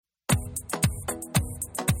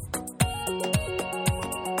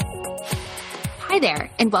Hi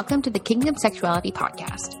there, and welcome to the Kingdom Sexuality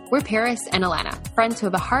Podcast. We're Paris and Alana, friends who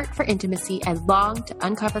have a heart for intimacy and long to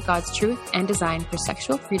uncover God's truth and design for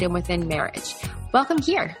sexual freedom within marriage. Welcome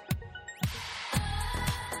here.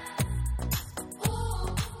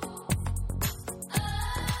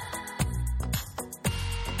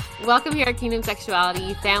 Welcome here, Kingdom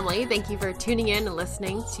Sexuality family. Thank you for tuning in and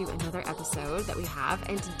listening to another episode that we have.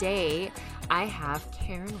 And today I have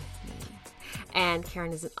Karen with me. And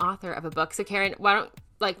Karen is an author of a book. So Karen, I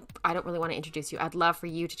don't really want to introduce you. I'd love for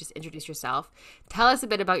you to just introduce yourself. Tell us a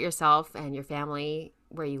bit about yourself and your family,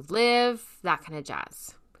 where you live, that kind of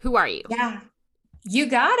jazz. Who are you? Yeah. You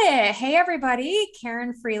got it. Hey, everybody.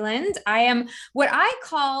 Karen Freeland. I am what I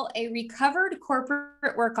call a recovered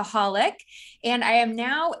corporate workaholic, and I am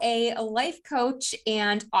now a life coach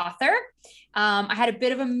and author. I had a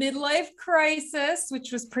bit of a midlife crisis,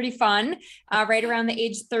 which was pretty fun, right around the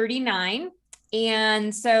age 39.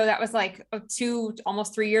 And so that was like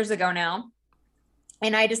almost 3 years ago now.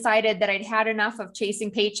 And I decided that I'd had enough of chasing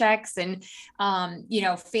paychecks and,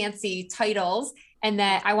 fancy titles, and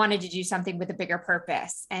that I wanted to do something with a bigger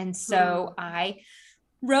purpose. And so I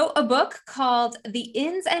wrote a book called The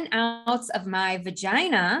Ins and Outs of My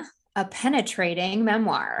Vagina, a Penetrating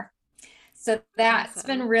Memoir. So that's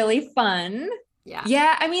been really fun. Yeah.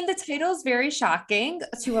 Yeah. I mean, the title is very shocking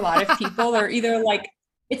to a lot of people. Or either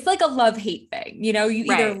it's like a love-hate thing. You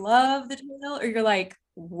either love the title or you're like,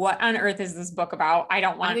 what on earth is this book about? I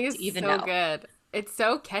don't want to even know. It's so good. It's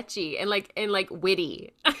so catchy and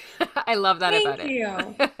witty. I love that about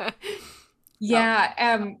it. Thank you.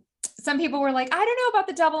 Yeah. Some people were like, I don't know about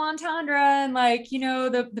the double entendre and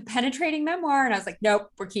the penetrating memoir. And I was like,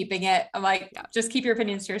 nope, we're keeping it. I'm like, just keep your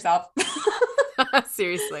opinions to yourself.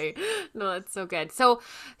 Seriously. No, that's so good. So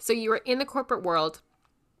you were in the corporate world.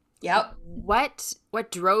 Yep.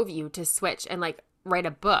 What drove you to switch and write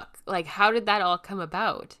a book? How did that all come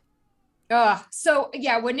about?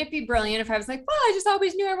 Wouldn't it be brilliant if I was like, well, I just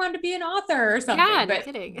always knew I wanted to be an author or something? Yeah, no but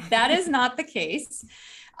kidding. That is not the case.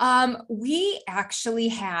 We actually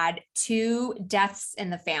had 2 deaths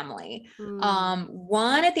in the family.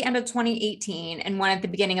 One at the end of 2018 and one at the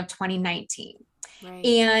beginning of 2019. Right.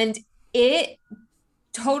 And it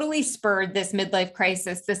totally spurred this midlife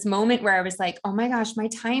crisis, this moment where I was like, oh my gosh, my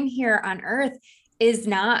time here on earth is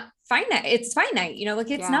not finite. It's finite,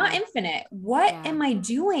 it's not infinite. What am I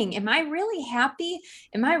doing? Am I really happy?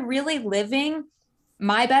 Am I really living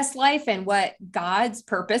my best life and what God's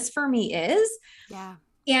purpose for me is? Yeah.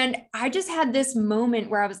 And I just had this moment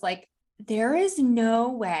where I was like, there is no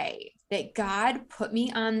way that God put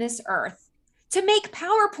me on this earth to make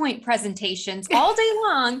PowerPoint presentations all day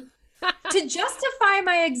long to justify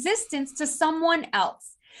my existence to someone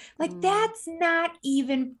else. That's not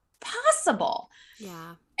even possible.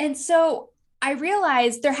 Yeah. And so I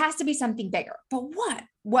realized there has to be something bigger, but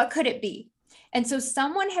what could it be? And so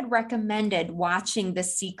someone had recommended watching The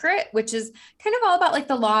Secret, which is kind of all about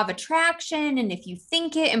the law of attraction. And if you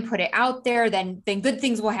think it and put it out there, then good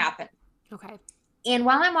things will happen. Okay. And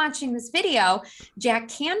while I'm watching this video, Jack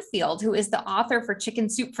Canfield, who is the author for Chicken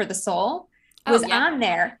Soup for the Soul, was on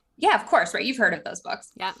there. Yeah, of course, right? You've heard of those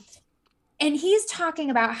books. Yeah. And he's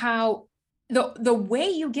talking about how the way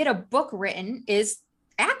you get a book written is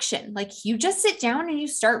action. You just sit down and you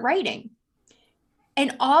start writing.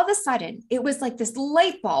 And all of a sudden it was this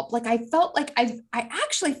light bulb. I felt I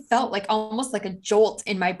actually felt almost like a jolt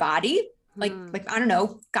in my body. I don't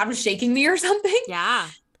know, God was shaking me or something. Yeah.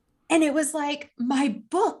 And it was my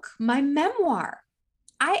book, my memoir.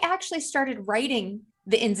 I actually started writing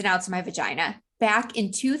The Ins and Outs of My Vagina back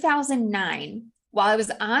in 2009 while I was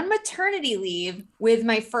on maternity leave with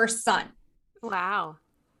my first son. Wow.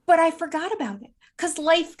 But I forgot about it because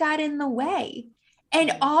life got in the way.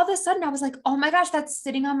 And all of a sudden I was like, oh my gosh, that's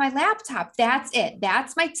sitting on my laptop. That's it.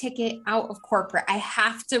 That's my ticket out of corporate. I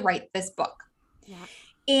have to write this book. Yeah.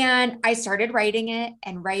 And I started writing it.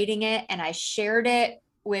 And I shared it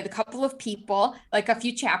with a couple of people, a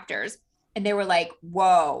few chapters. And they were like,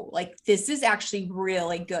 whoa, this is actually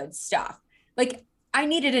really good stuff. I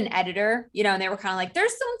needed an editor, and they were kind of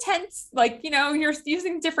there's some tense, you're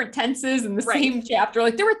using different tenses in the same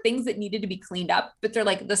chapter. There were things that needed to be cleaned up, but they're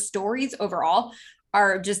the stories overall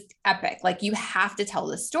are just epic. You have to tell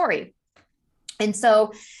this story. And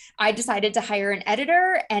so I decided to hire an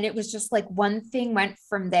editor, and it was just one thing went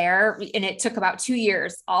from there. And it took about 2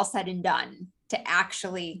 years, all said and done, to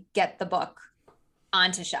actually get the book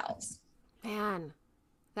onto shelves. Man,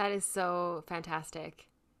 that is so fantastic.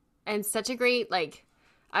 And such a great,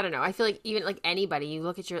 I don't know, I feel even anybody, you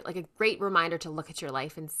look at your, a great reminder to look at your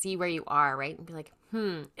life and see where you are, right? And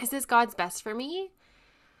be is this God's best for me?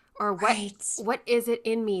 Or what is it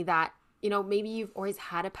in me that maybe you've always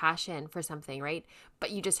had a passion for something, right?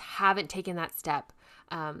 But you just haven't taken that step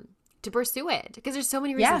to pursue it, because there's so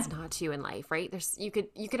many reasons not to in life, right? You could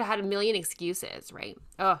have had a million excuses, right?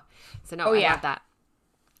 Oh, so no, I love that.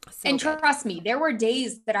 So and good. trust me, there were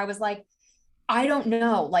days that I was like, I don't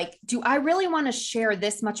know, like, do I really want to share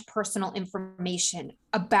this much personal information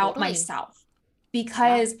about myself?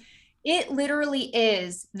 Because it literally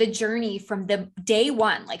is the journey from the day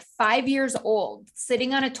one, like 5 years old,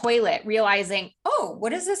 sitting on a toilet, realizing, oh,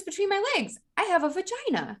 what is this between my legs? I have a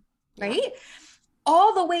vagina, right?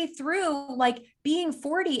 All the way through like being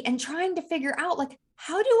 40 and trying to figure out, like,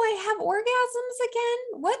 how do I have orgasms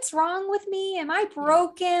again? What's wrong with me? Am I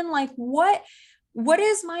broken? Like, what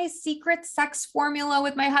is my secret sex formula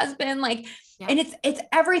with my husband? Like, and it's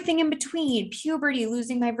everything in between: puberty,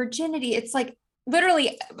 losing my virginity. It's like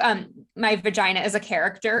literally, my vagina is a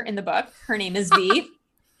character in the book. Her name is V.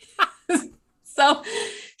 So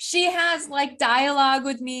she has like dialogue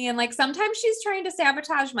with me, and like sometimes she's trying to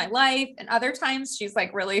sabotage my life, and other times she's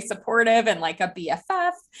like really supportive and like a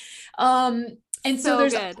BFF. And so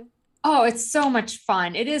there's good. Oh, it's so much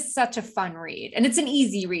fun. It is such a fun read, and it's an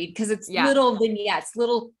easy read because it's little vignettes,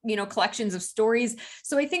 little, collections of stories.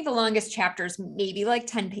 So I think the longest chapter is maybe like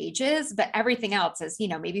 10 pages, but everything else is,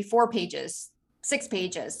 maybe 4 pages, 6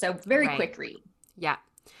 pages. So very quick read. Yeah.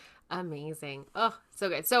 Amazing. Oh, so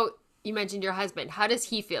good. So you mentioned your husband. How does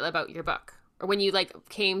he feel about your book? Or when you like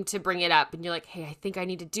came to bring it up and you're like, hey, I think I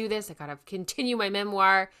need to do this. I got to continue my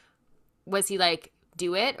memoir. Was he like,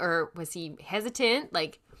 do it? Or was he hesitant?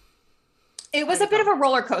 Like, it was a bit of a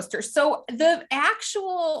roller coaster. So the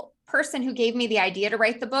actual person who gave me the idea to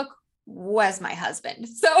write the book was my husband.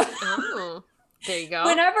 So there you go.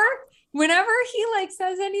 Whenever he like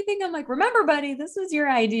says anything, I'm like, remember, buddy, this was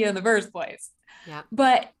your idea in the first place. Yeah.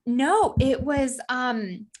 But no, it was,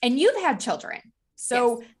 and you've had children.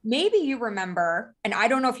 So maybe you remember, and I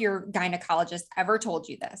don't know if your gynecologist ever told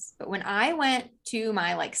you this, but when I went to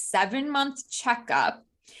my like 7-month checkup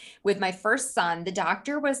with my first son, the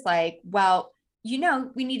doctor was like, well,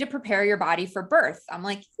 we need to prepare your body for birth. I'm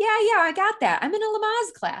like, yeah, I got that. I'm in a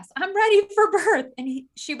Lamaze class. I'm ready for birth. And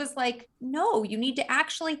she was like, no, you need to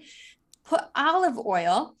actually put olive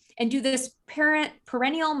oil and do this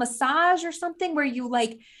perennial massage or something where you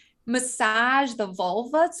like massage the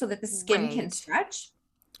vulva so that the skin can stretch.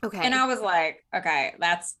 Okay. And I was like, okay,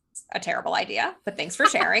 that's a terrible idea, but thanks for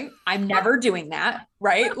sharing. I'm never doing that.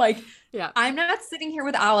 Right. Like, I'm not sitting here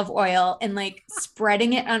with olive oil and like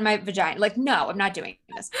spreading it on my vagina. Like, no, I'm not doing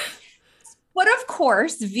this. But of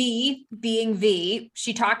course, V being V,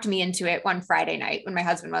 she talked me into it one Friday night when my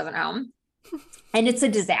husband wasn't home. And it's a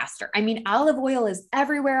disaster. I mean, olive oil is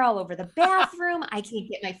everywhere, all over the bathroom. I can't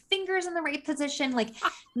get my fingers in the right position. Like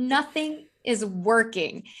nothing is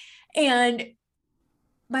working. And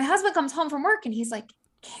my husband comes home from work and he's like,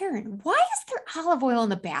 Karen, why is there olive oil in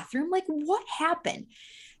the bathroom? Like, what happened?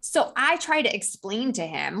 So I tried to explain to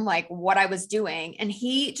him like what I was doing. And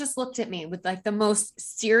he just looked at me with like the most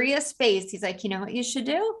serious face. He's like, you know what you should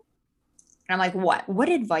do? And I'm like, what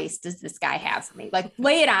advice does this guy have for me? Like,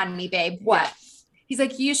 lay it on me, babe. What? Yeah. He's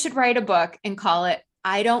like, you should write a book and call it,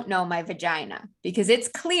 I Don't Know My Vagina, because it's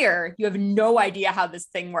clear you have no idea how this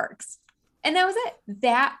thing works. And that was it.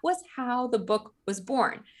 That was how the book was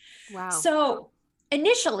born. Wow. So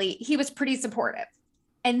initially he was pretty supportive.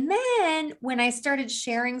 And then when I started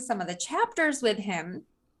sharing some of the chapters with him,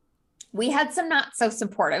 we had some not so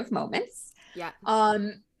supportive moments. Yeah.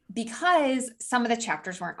 Because some of the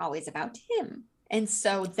chapters weren't always about him. And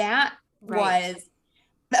so that was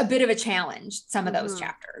a bit of a challenge, some of those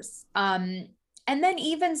chapters. And then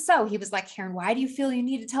even so, he was like, Karen, why do you feel you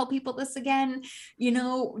need to tell people this again?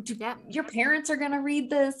 Your parents are going to read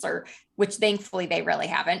this, or which thankfully they really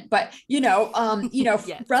haven't, but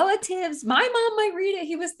yes. Relatives, my mom might read it.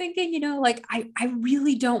 He was thinking, like, I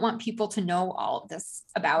really don't want people to know all of this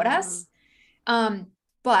about us.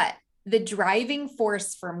 But the driving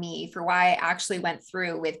force for me, for why I actually went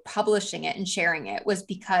through with publishing it and sharing it, was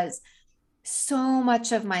because so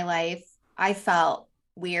much of my life, I felt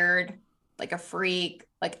weird, like a freak,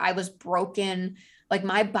 like I was broken, like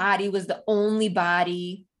my body was the only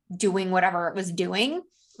body doing whatever it was doing.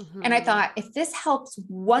 Mm-hmm. And I thought, if this helps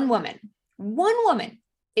one woman,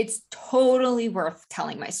 it's totally worth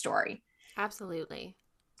telling my story. Absolutely.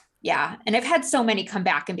 Yeah. And I've had so many come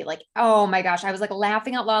back and be like, oh my gosh, I was like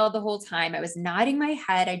laughing out loud the whole time. I was nodding my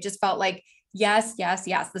head. I just felt like, yes,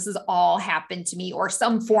 this has all happened to me, or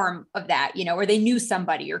some form of that, or they knew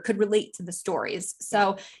somebody or could relate to the stories.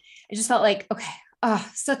 So I just felt like, okay,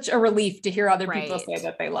 such a relief to hear other people say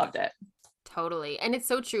that they loved it. Totally. And it's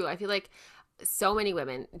so true. I feel like so many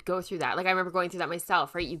women go through that. Like, I remember going through that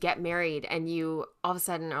myself, right? You get married and you all of a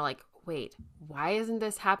sudden are like, wait, why isn't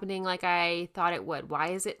this happening like I thought it would? Why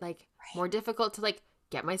is it like more difficult to like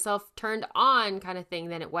get myself turned on kind of thing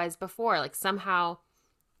than it was before? Like, somehow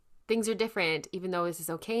things are different, even though this is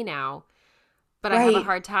okay now, but I have a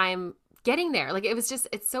hard time getting there. Like,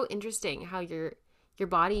 it's so interesting how your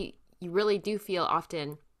body, you really do feel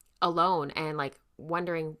often alone and like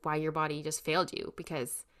wondering why your body just failed you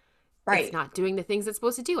because it's not doing the things it's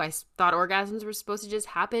supposed to do. I thought orgasms were supposed to just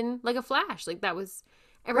happen like a flash. Like, that was,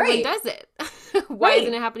 everyone does it. Why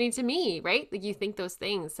isn't it happening to me? Right? Like, you think those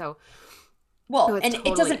things. So, well, and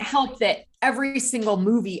it doesn't help that every single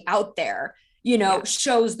movie out there,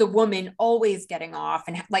 shows the woman always getting off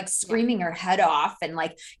and like screaming her head off and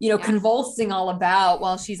like, convulsing all about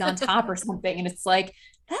while she's on top or something. And it's like,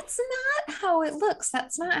 that's not how it looks.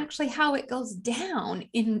 That's not actually how it goes down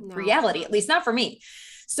in reality, at least not for me.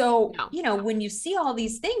 So, when you see all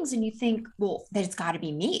these things and you think, well, that it's got to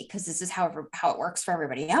be me because this is how it works for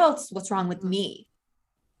everybody else. What's wrong with me?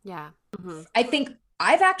 Yeah. Mm-hmm. I think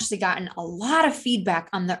I've actually gotten a lot of feedback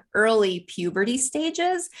on the early puberty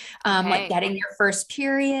stages, like getting your first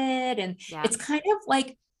period. And it's kind of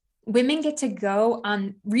like women get to go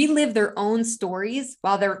on relive their own stories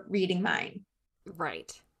while they're reading mine.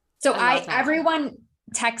 Right. So everyone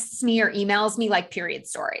texts me or emails me like period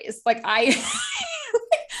stories. Like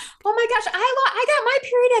oh my gosh, I got my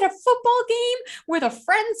period at a football game with a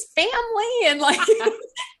friend's family. And like,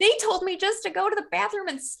 they told me just to go to the bathroom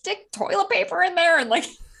and stick toilet paper in there and like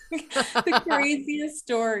the craziest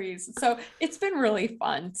stories. So it's been really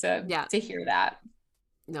fun to hear that.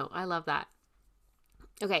 No, I love that.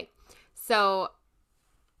 Okay. So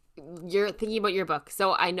you're thinking about your book.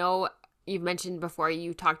 So I know you've mentioned before,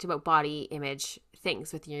 you talked about body image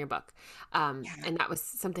things within your book. And that was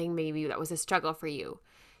something maybe that was a struggle for you.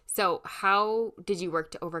 So how did you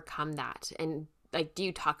work to overcome that? And like, do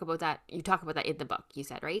you talk about that? You talk about that in the book, you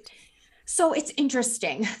said, right? So it's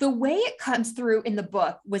interesting. The way it comes through in the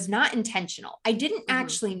book was not intentional. I didn't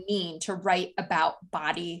actually mean to write about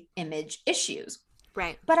body image issues.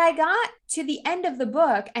 Right. But I got to the end of the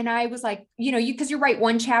book and I was like, because you write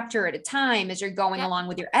one chapter at a time as you're going along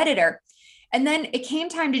with your editor. And then it came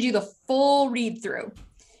time to do the full read through.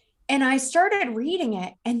 And I started reading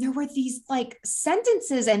it and there were these like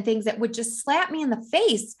sentences and things that would just slap me in the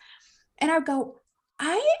face. And I'd go,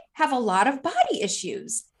 I have a lot of body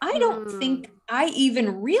issues. I don't think I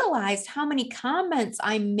even realized how many comments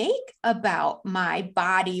I make about my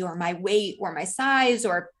body or my weight or my size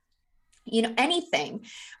or, anything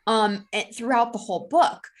throughout the whole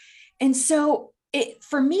book. And so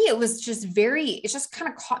for me, it was just it just kind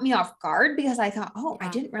of caught me off guard because I thought, I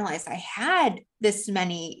didn't realize I had this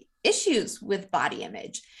many issues with body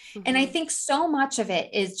image. And I think so much of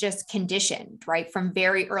it is just conditioned, right? From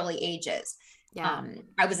very early ages. Yeah.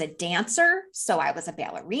 I was a dancer, so I was a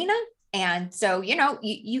ballerina. And so,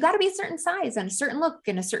 you got to be a certain size and a certain look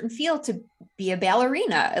and a certain feel to be a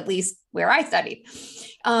ballerina, at least where I studied.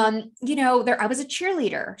 I was a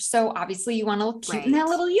cheerleader. So obviously you want to look cute in that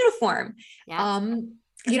little uniform. Yeah.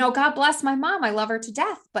 God bless my mom. I love her to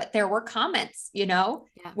death, but there were comments,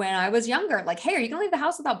 when I was younger, like, hey, are you going to leave the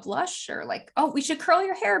house without blush? Or like, oh, we should curl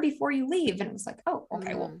your hair before you leave. And it was like, oh,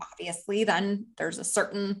 okay, well, obviously then there's a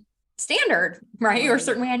certain standard, right? Or a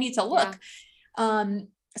certain way I need to look. Yeah.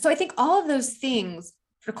 So I think all of those things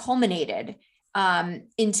sort of culminated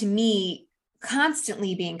into me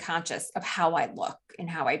constantly being conscious of how I look and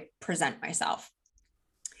how I present myself.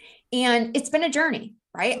 And it's been a journey,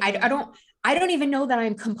 right? I don't even know that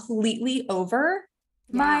I'm completely over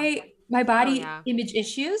my body image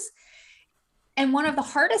issues. And one of the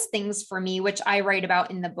hardest things for me, which I write about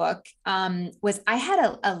in the book, was I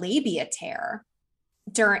had a labia tear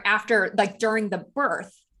during the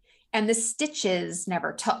birth, and the stitches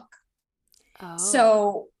never took. Oh.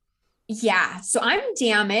 So I'm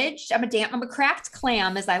damaged. I'm a cracked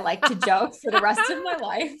clam, as I like to joke, for the rest of my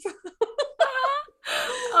life.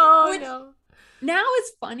 No. Now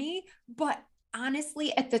it's funny, but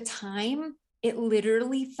honestly, at the time, it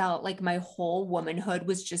literally felt like my whole womanhood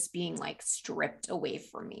was just being like stripped away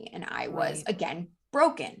from me. And I was again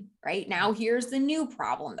broken, right? Now here's the new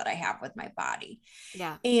problem that I have with my body.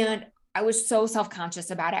 Yeah. And I was so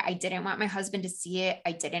self-conscious about it. I didn't want my husband to see it.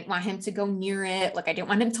 I didn't want him to go near it. Like, I didn't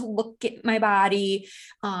want him to look at my body.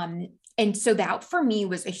 And so that for me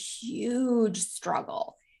was a huge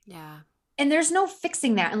struggle. Yeah. And there's no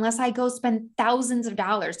fixing that unless I go spend thousands of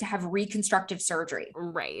dollars to have reconstructive surgery.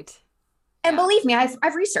 Right. And believe me,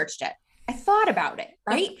 I've researched it. I thought about it,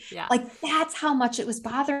 right? Like, that's how much it was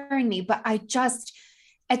bothering me. But I just,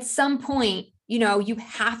 at some point, you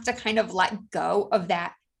have to kind of let go of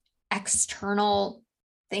that external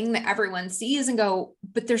thing that everyone sees and go,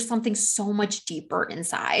 but there's something so much deeper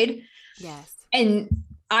inside. Yes. And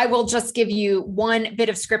I will just give you one bit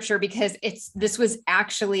of scripture because this was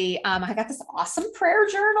actually, I got this awesome prayer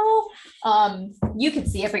journal. You can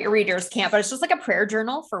see it, but your readers can't, but it's just like a prayer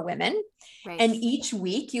journal for women. Right. And each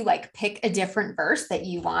week you like pick a different verse that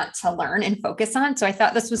you want to learn and focus on. So I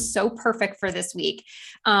thought this was so perfect for this week.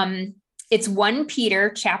 It's 1 Peter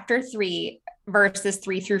chapter 3, verses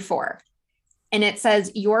 3-4. And it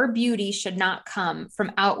says, your beauty should not come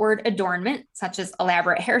from outward adornment, such as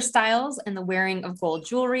elaborate hairstyles and the wearing of gold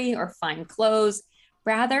jewelry or fine clothes.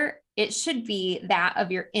 Rather, it should be that of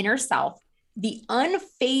your inner self, the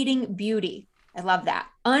unfading beauty. I love that.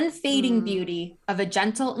 Unfading beauty of a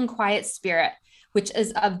gentle and quiet spirit, which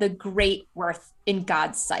is of the great worth in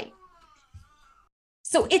God's sight.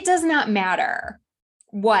 So it does not matter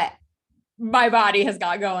what my body has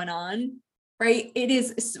got going on. Right? It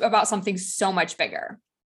is about something so much bigger.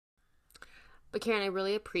 But Karen, I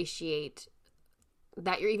really appreciate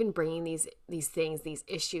that you're even bringing these things, these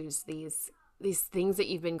issues, these things that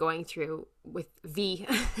you've been going through with V.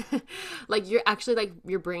 Like you're actually like,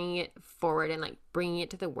 you're bringing it forward and like bringing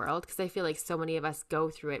it to the world. Cause I feel like so many of us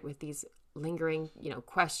go through it with these lingering,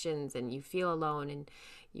 questions, and you feel alone and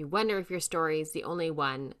you wonder if your story is the only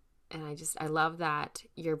one. And I love that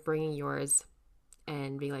you're bringing yours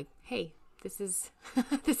and being like, hey, this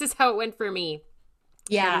is how it went for me.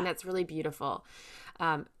 Yeah. I think that's really beautiful.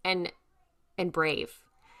 And brave.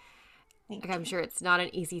 Like, I'm sure it's not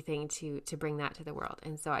an easy thing to bring that to the world.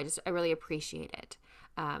 And so I really appreciate it.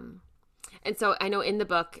 And so I know in the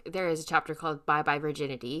book, there is a chapter called Bye Bye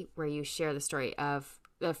Virginity, where you share the story of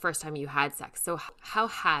the first time you had sex. So how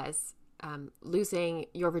has losing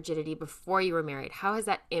your virginity before you were married, how has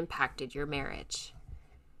that impacted your marriage?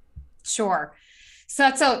 Sure. So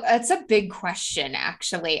that's a big question,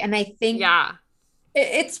 actually. And I think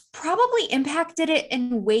it's probably impacted it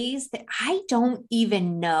in ways that I don't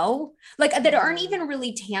even know, like that aren't even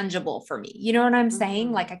really tangible for me. You know what I'm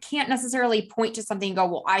saying? Like I can't necessarily point to something and go,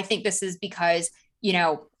 well, I think this is because,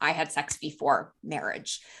 I had sex before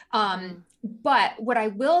marriage. But what I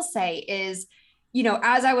will say is,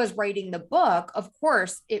 as I was writing the book, of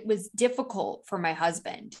course, it was difficult for my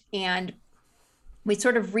husband, and we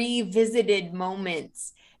sort of revisited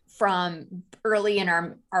moments from early in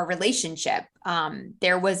our relationship.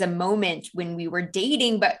 There was a moment when we were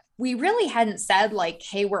dating, but we really hadn't said like,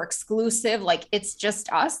 hey, we're exclusive. Like it's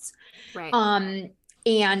just us. Right.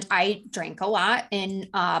 And I drank a lot in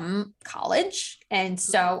college. And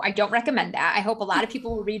so I don't recommend that. I hope a lot of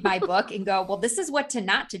people will read my book and go, well, this is what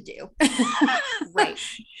not to do. Right.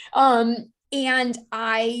 And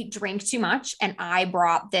I drank too much, and I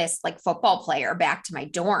brought this like football player back to my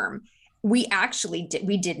dorm. We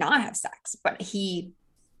did not have sex, but he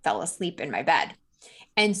fell asleep in my bed.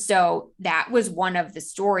 And so that was one of the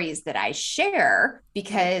stories that I share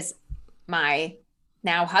because my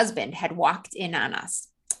now husband had walked in on us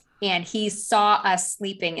and he saw us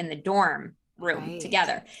sleeping in the dorm room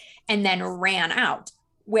together and then ran out.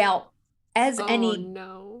 Well, as any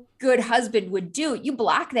good husband would do, you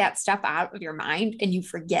block that stuff out of your mind and you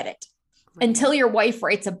forget it until your wife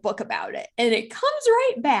writes a book about it and it comes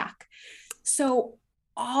right back. So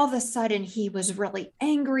all of a sudden he was really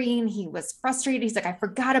angry and he was frustrated. He's like, I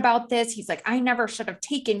forgot about this. He's like, I never should have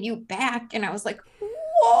taken you back. And I was like,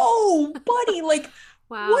 whoa, buddy, like,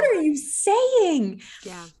 wow. What are you saying?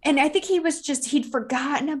 Yeah. And I think he'd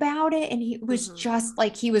forgotten about it. And he was just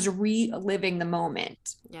like, he was reliving the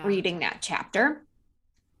moment reading that chapter.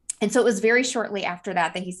 And so it was very shortly after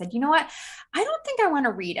that he said, you know what? I don't think I want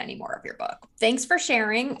to read any more of your book. Thanks for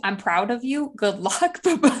sharing. I'm proud of you. Good luck.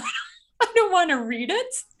 But I don't want to read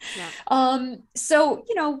it. Yeah. So,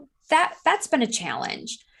 that's been a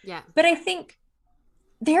challenge. Yeah. But I think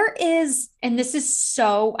there is, and this is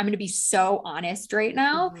I'm going to be so honest right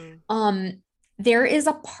now. There is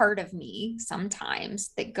a part of me sometimes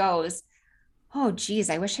that goes, oh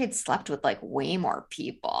geez, I wish I'd slept with like way more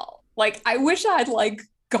people. Like, I wish I'd like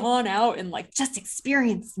gone out and like just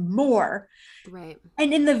experienced more. Right.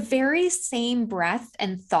 And in the very same breath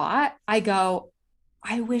and thought, I go,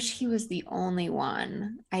 I wish he was the only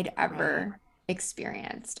one I'd ever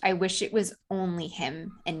experienced. I wish it was only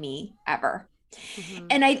him and me ever.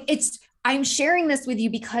 And I'm sharing this with you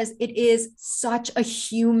because it is such a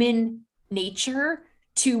human nature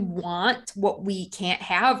to want what we can't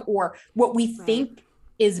have or what we think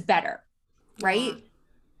is better. Right. Yeah.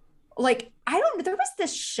 Like, there was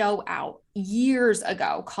this show out years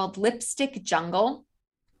ago called Lipstick Jungle.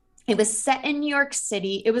 It was set in New York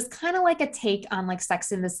City. It was kind of like a take on like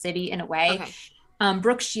Sex in the City in a way. Okay.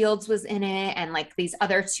 Brooke Shields was in it, and like these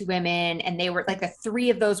other two women, and they were like the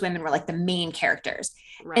three of those women were like the main characters.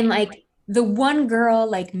 And Right. like the one girl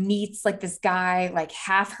like meets like this guy like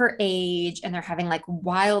half her age, and they're having like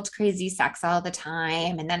wild, crazy sex all the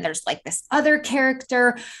time. And then there's like this other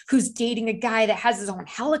character who's dating a guy that has his own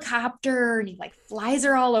helicopter, and he like flies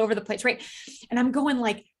her all over the place, right? And I'm going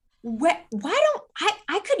like, what, why don't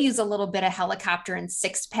I could use a little bit of helicopter and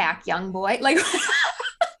six pack, young boy. Like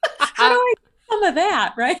how do I do some of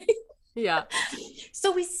that, right? Yeah.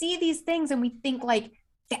 So we see these things and we think like,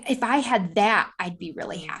 if I had that, I'd be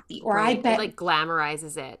really happy. Or I Right. It bet, like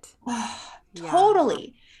glamorizes it. oh, Yeah.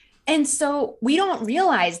 totally. And so we don't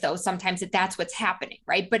realize though sometimes that that's what's happening,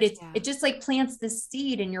 right? But Yeah. it just like plants this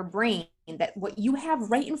seed in your brain that what you have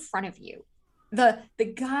right in front of you, the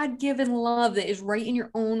God-given love that is right in your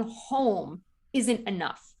own home isn't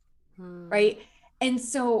enough, Hmm. right? And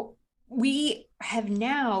so we have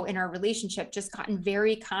now in our relationship just gotten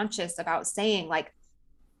very conscious about saying like,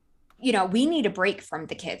 we need a break from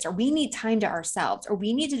the kids, or we need time to ourselves, or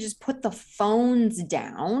we need to just put the phones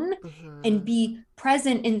down and Hmm. be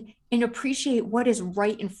present and appreciate what is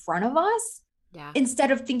right in front of us Yeah. instead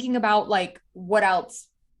of thinking about like what else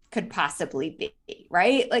could possibly be,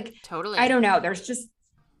 right? Like, I Totally. don't know. There's just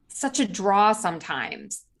such a draw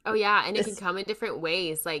sometimes. Oh yeah, and it can This, come in different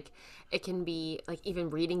ways. Like it can be like even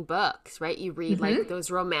reading books, right? You read like mm-hmm.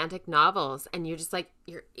 those romantic novels and you just like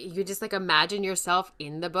imagine yourself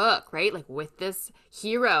in the book, right? Like with this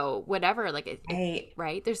hero, whatever. Like it Right.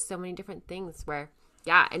 right? There's so many different things where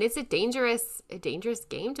yeah, and it's a dangerous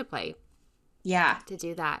game to play Yeah. to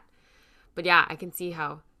do that. But yeah, I can see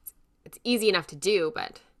how it's easy enough to do,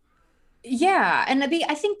 but Yeah. And I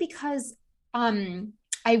think because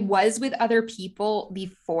I was with other people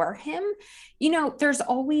before him, there's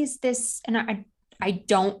always this, and I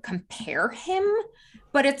don't compare him,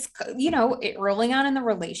 but it's, early on in the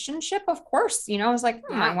relationship, of course, I was like,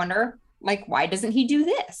 I yeah. wonder, like, why doesn't he do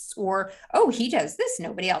this? Or, oh, he does this.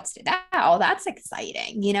 Nobody else did that. Oh, that's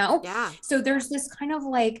exciting. Yeah. So there's this kind of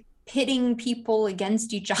like pitting people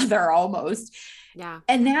against each other almost. Yeah.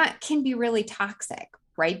 And that can be really toxic,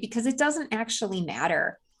 right? Because it doesn't actually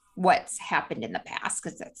matter what's happened in the past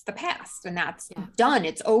because that's the past and that's Yeah. done.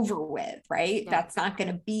 It's over with, right? Yeah. That's not going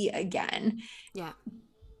to be again. Yeah.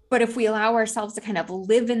 But if we allow ourselves to kind of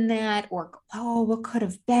live in that or, oh, what could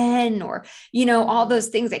have been, or, all Mhm. those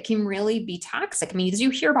things that can really be toxic. I mean, you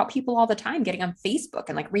hear about people all the time getting on Facebook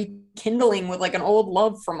and like rekindling with like an old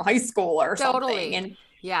love from high school or something. Totally. And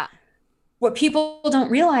Yeah. what people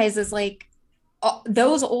don't realize is like,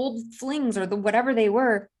 those old flings or the whatever they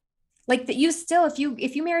were, like that, you still, if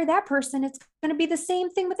you marry that person, it's going to be the same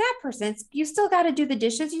thing with that person. You still got to do the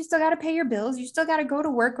dishes, you still got to pay your bills, you still got to go to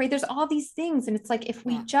work, right? There's all these things, and it's like if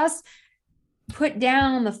we Yeah. just put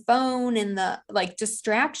down the phone and the like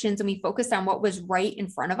distractions and we focused on what was right in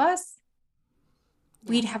front of us, Yeah.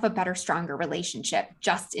 we'd have a better, stronger relationship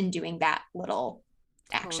just in doing that little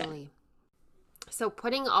action. Totally. So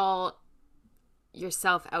putting all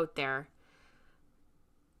yourself out there,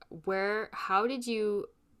 how did you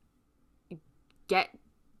get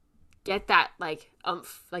that like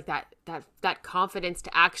like that confidence to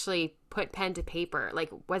actually put pen to paper?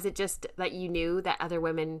 Like was it just that you knew that other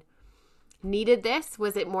women needed this?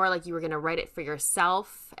 Was it more like you were going to write it for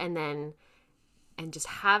yourself and just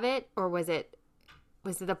have it, or was it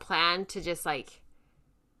a plan to just like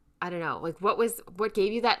I don't know, like what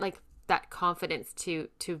gave you that like that confidence to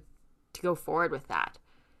go forward with that?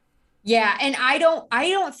 Yeah, and I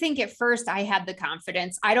don't think at first I had the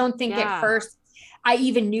confidence. I don't think at Yeah. first I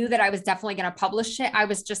even knew that I was definitely going to publish it. I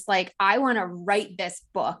was just like, I want to write this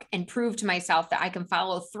book and prove to myself that I can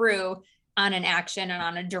follow through on an action and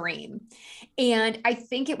on a dream. And I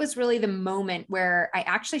think it was really the moment where I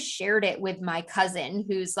actually shared it with my cousin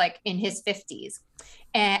who's like in his 50s,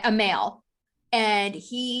 a male, and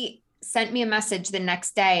he sent me a message the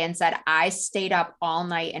next day and said, I stayed up all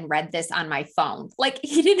night and read this on my phone. Like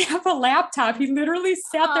he didn't have a laptop. He literally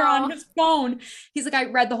sat there on Oh. his phone. He's like, I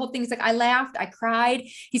read the whole thing. He's like, I laughed, I cried.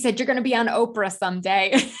 He said, you're going to be on Oprah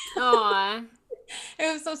someday. Aw.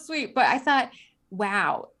 It was so sweet. But I thought,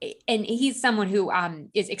 wow. And he's someone who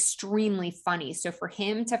is extremely funny. So for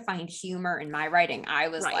him to find humor in my writing, I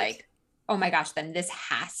was Right. like, oh my gosh, then this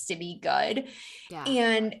has to be good. Yeah.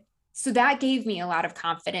 And so that gave me a lot of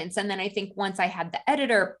confidence. And then I think once I had the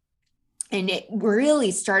editor and it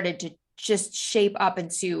really started to just shape up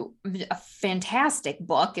into a fantastic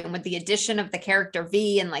book, and with the addition of the character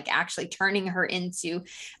V and like actually turning her into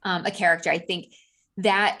a character, I think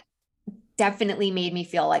that definitely made me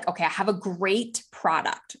feel like, okay, I have a great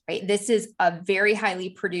product, right? This is a very highly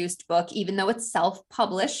produced book, even though it's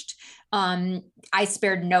self-published. I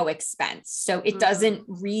spared no expense. So it doesn't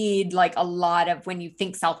read like a lot of when you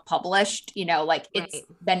think self-published, like it's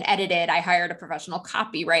Right. been edited. I hired a professional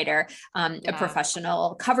copywriter, a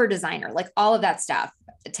professional cover designer, like all of that stuff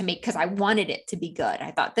to make, because I wanted it to be good. I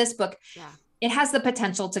thought this book, it has the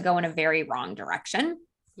potential to go in a very wrong direction.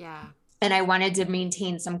 Yeah. And I wanted to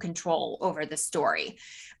maintain some control over the story.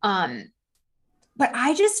 But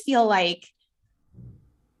I just feel like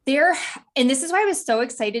and this is why I was so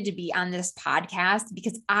excited to be on this podcast,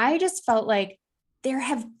 because I just felt like there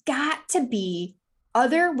have got to be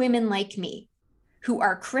other women like me who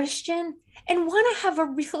are Christian and want to have a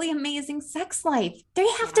really amazing sex life. They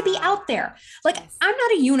have to be out there. Like, I'm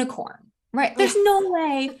not a unicorn, right? There's no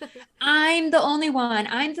way I'm the only one.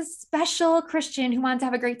 I'm the special Christian who wants to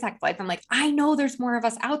have a great sex life. I'm like, I know there's more of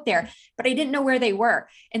us out there, but I didn't know where they were.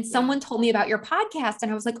 And someone told me about your podcast,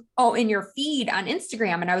 and I was like, oh, in your feed on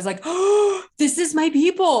Instagram. And I was like, oh, this is my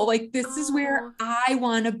people. Like, this is where I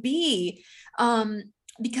want to be.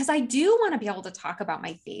 Because I do want to be able to talk about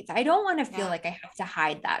my faith. I don't want to feel like I have to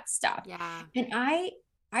hide that stuff. Yeah. And I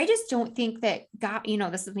just don't think that God,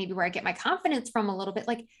 this is maybe where I get my confidence from a little bit.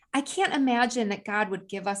 Like, I can't imagine that God would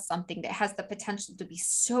give us something that has the potential to be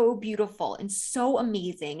so beautiful and so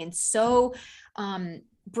amazing and so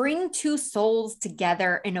bring two souls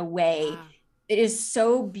together in a way that is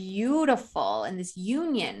so beautiful. And this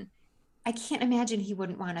union, I can't imagine he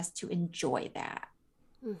wouldn't want us to enjoy that.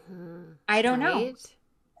 I don't know.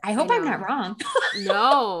 I hope I'm not wrong.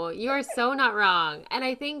 No, you are so not wrong. And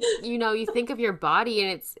I think, you think of your body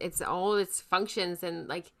and it's all its functions, and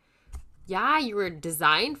like, you were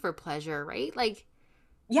designed for pleasure, right? Like,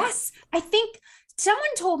 yes, I think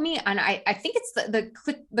someone told me, and I think it's the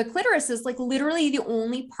clitoris is like literally the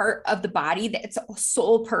only part of the body that its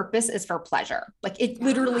sole purpose is for pleasure. Like, it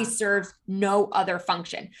literally serves no other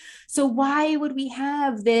function. So why would we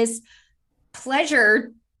have this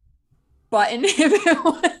pleasure button if it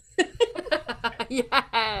was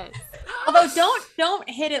yes. Although don't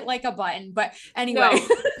hit it like a button, but anyway. No,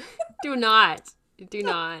 do not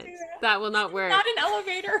that will not work. Not an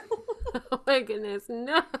elevator. Oh my goodness,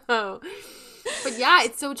 no. But yeah,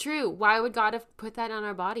 it's so true. Why would God have put that on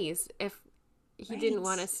our bodies if he didn't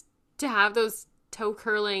want us to have those toe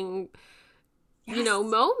curling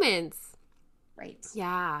moments? Right.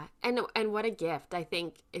 Yeah. And what a gift. I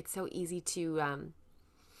think it's so easy to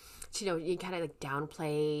you kind of like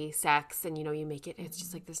downplay sex, and you make it, it's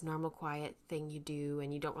just like this normal quiet thing you do,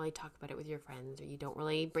 and you don't really talk about it with your friends, or you don't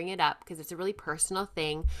really bring it up because it's a really personal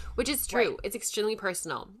thing, which is true. Right. It's extremely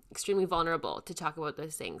personal, extremely vulnerable to talk about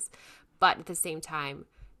those things. But at the same time,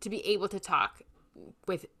 to be able to talk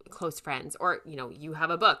with close friends, or you have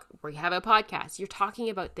a book or you have a podcast, you're talking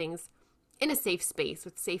about things in a safe space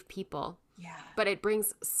with safe people. Yeah. But it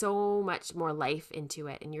brings so much more life into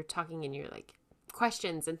it, and you're talking and you're like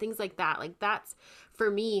questions and things like that. Like, that's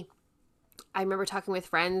for me. I remember talking with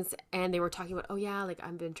friends, and they were talking about, like,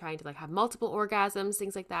 I've been trying to like have multiple orgasms,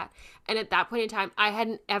 things like that. And at that point in time, I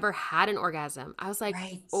hadn't ever had an orgasm. I was like,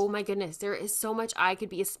 oh my goodness, there is so much I could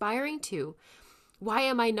be aspiring to. Why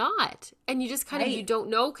am I not? And you just kind of, you don't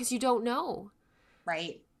know, because you don't know.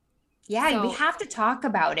 Right. Yeah. So, we have to talk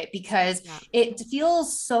about it, because it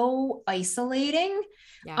feels so isolating.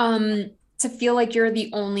 To feel like you're the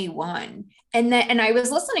only one. And I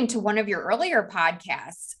was listening to one of your earlier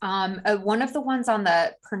podcasts, one of the ones on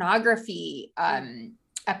the pornography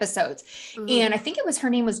episodes. And I think her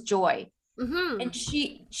name was Joy. And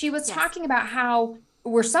she was talking about how,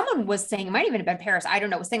 where someone was saying, it might even have been Paris, I don't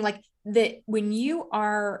know, was saying like that when you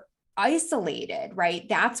are isolated, right,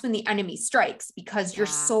 that's when the enemy strikes, because you're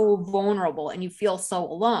so vulnerable and you feel so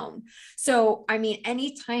alone. So, I mean,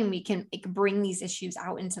 anytime we can bring these issues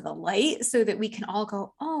out into the light, so that we can all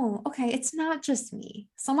go, oh, okay, it's not just me.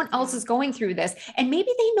 Someone else is going through this, and maybe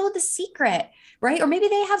they know the secret, right? Or maybe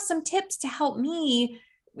they have some tips to help me,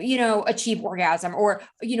 achieve orgasm, or,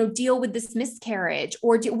 deal with this miscarriage,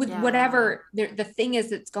 or deal with whatever the thing is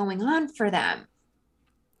that's going on for them.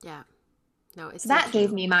 Yeah. No, it's so that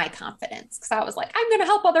gave me my confidence, because I was like, I'm going to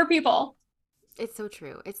help other people. It's so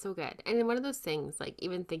true. It's so good. And one of those things, like,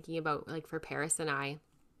 even thinking about, like, for Paris and I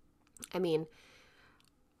mean,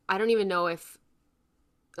 I don't even know if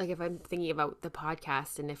I'm thinking about the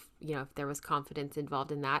podcast, and if there was confidence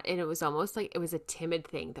involved in that. And it was almost like it was a timid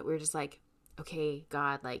thing that we were just like, okay,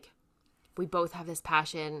 God, like, we both have this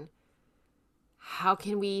passion. How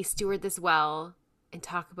can we steward this well and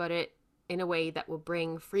talk about it in a way that will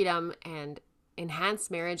bring freedom and enhance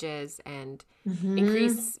marriages and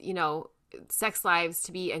increase, sex lives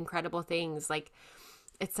to be incredible things. Like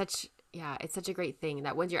it's such a great thing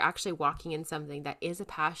that when you're actually walking in something that is a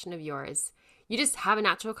passion of yours, you just have a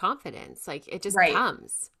natural confidence. Like it just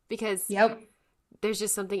comes because there's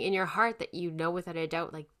just something in your heart that you know without a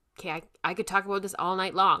doubt, like, okay, I could talk about this all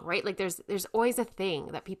night long, right? Like there's always a thing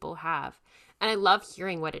that people have. And I love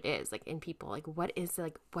hearing what it is, like in people, like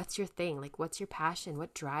what's your thing? Like what's your passion?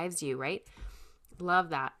 What drives you, right? Love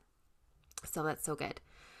that. So that's so good.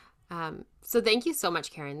 So thank you so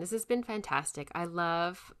much, Karen. This has been fantastic. I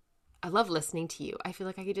love listening to you. I feel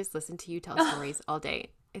like I could just listen to you tell stories all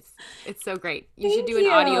day. It's so great. You should do an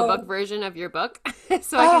audiobook version of your book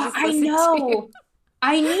so I can just listen to you.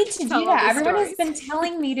 I need to do that. Everyone has been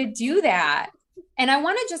telling me to do that. And I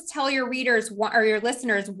want to just tell your readers or your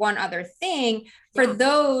listeners one other thing for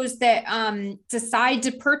those that decide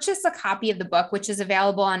to purchase a copy of the book, which is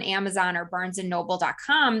available on Amazon or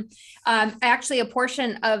barnesandnoble.com. Actually, a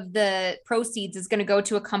portion of the proceeds is going to go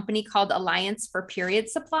to a company called Alliance for Period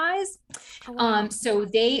Supplies. Oh, wow. So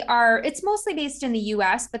it's mostly based in the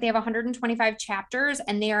US, but they have 125 chapters,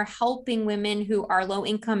 and they are helping women who are low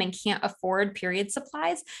income and can't afford period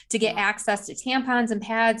supplies to get access to tampons and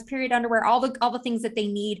pads, period underwear, all the things that they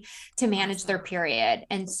need to manage their period.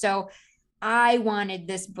 And so I wanted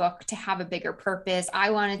this book to have a bigger purpose. I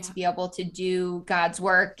wanted to be able to do God's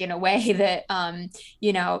work in a way that,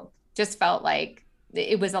 just felt like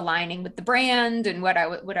it was aligning with the brand and what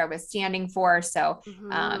I was standing for. So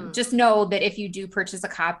just know that if you do purchase a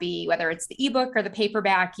copy, whether it's the ebook or the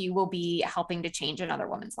paperback, you will be helping to change another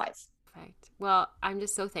woman's life. Perfect. Well, I'm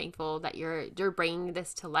just so thankful that you're bringing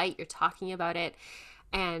this to light. You're talking about it,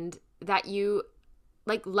 and that you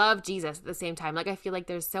like love Jesus at the same time. Like I feel like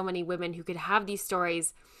there's so many women who could have these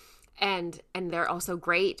stories and they're also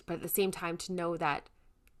great, but at the same time to know that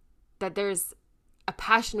there's a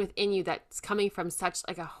passion within you that's coming from such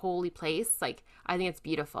like a holy place. Like I think it's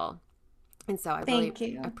beautiful. And so I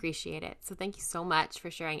really appreciate it. So thank you so much for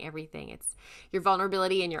sharing everything. It's your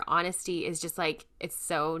vulnerability and your honesty is just like, it's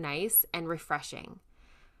so nice and refreshing.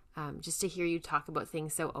 Just to hear you talk about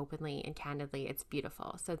things so openly and candidly, it's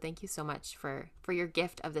beautiful. So thank you so much for your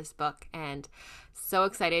gift of this book, and so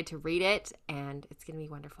excited to read it, and it's going to be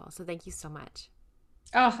wonderful. So thank you so much.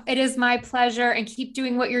 Oh, it is my pleasure, and keep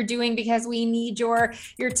doing what you're doing because we need your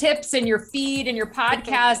tips and your feed and your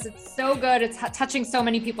podcast. It's so good. It's touching so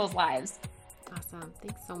many people's lives. Awesome.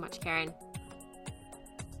 Thanks so much, Karen.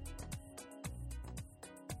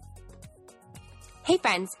 Hey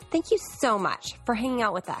friends, thank you so much for hanging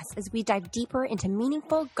out with us as we dive deeper into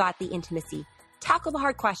meaningful, godly intimacy, tackle the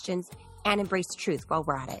hard questions, and embrace truth while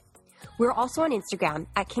we're at it. We're also on Instagram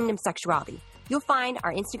at Kingdom Sexuality. You'll find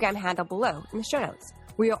our Instagram handle below in the show notes,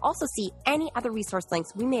 where you'll also see any other resource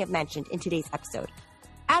links we may have mentioned in today's episode.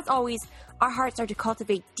 As always, our hearts are to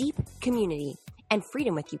cultivate deep community and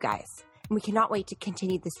freedom with you guys, and we cannot wait to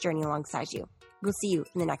continue this journey alongside you. We'll see you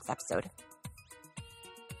in the next episode.